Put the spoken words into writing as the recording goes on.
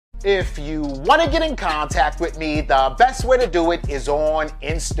If you want to get in contact with me, the best way to do it is on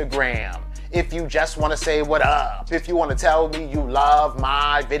Instagram. If you just want to say what up, if you want to tell me you love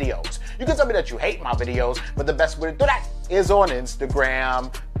my videos, you can tell me that you hate my videos, but the best way to do that is on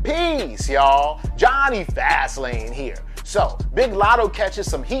Instagram. Peace, y'all. Johnny Fastlane here. So, Big Latto catches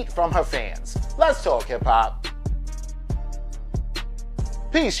some heat from her fans. Let's talk hip hop.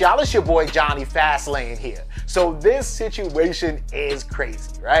 Peace, y'all. It's your boy Johnny Fastlane here. So this situation is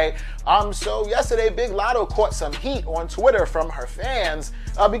crazy, right? So yesterday, Big Latto caught some heat on Twitter from her fans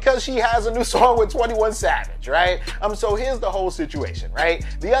because she has a new song with 21 Savage, right? So here's the whole situation, right?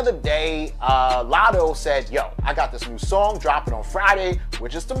 The other day, Latto said, yo, I got this new song dropping on Friday,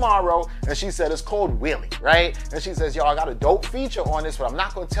 which is tomorrow, and she said it's called Willie, right? And she says, yo, I got a dope feature on this, but I'm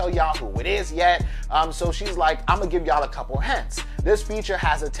not gonna tell y'all who it is yet. So she's like, I'm gonna give y'all a couple hints. This feature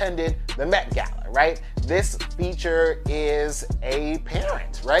has attended the Met Gala, right? This feature is a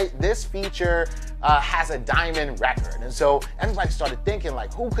parent, right? This feature has a diamond record. And so everybody started thinking,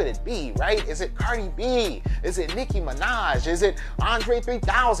 like, who could it be, right? Is it Cardi B? Is it Nicki Minaj? Is it Andre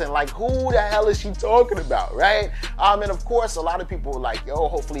 3000? Like, who the hell is she talking about, right? And of course, a lot of people were like, yo,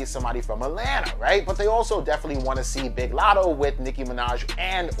 hopefully it's somebody from Atlanta, right? But they also definitely want to see Big Latto with Nicki Minaj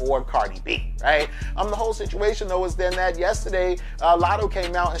and or Cardi B, right? The whole situation, though, is then that yesterday, Latto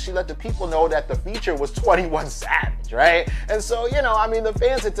came out and she let the people know that the feature was 21 Savage, right? And so, you know, I mean, the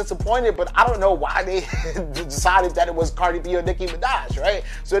fans are disappointed, but I don't know why they decided that it was Cardi B or Nicki Minaj, right?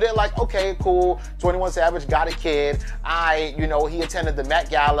 So they're like, okay, cool, 21 Savage got a kid. He attended the Met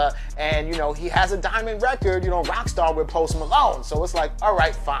Gala, and, you know, he has a diamond record, you know, Rockstar with Post Malone. So it's like, all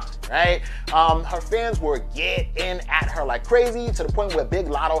right, fine, right? Her fans were getting at her like crazy to the point where Big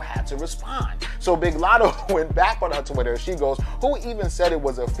Latto had to respond. So Big Latto went back on her Twitter. She goes, who even said it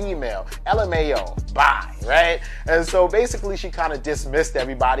was a female? LMAO, bye, right? And so basically she kind of dismissed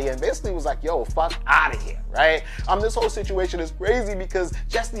everybody and basically was like, yo, fuck out of here, right? This whole situation is crazy because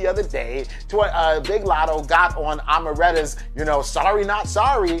just the other day, Big Latto got on Amaretta's, you know, Sorry Not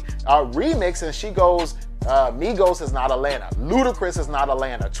Sorry remix, and she goes, Migos is not Atlanta. Ludacris is not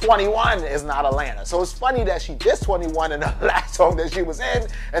Atlanta. 21 is not Atlanta. So it's funny that she dissed 21 in the last song that she was in,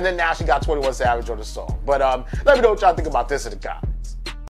 and then now she got 21 Savage on the song. But let me know what y'all think about this in the comments.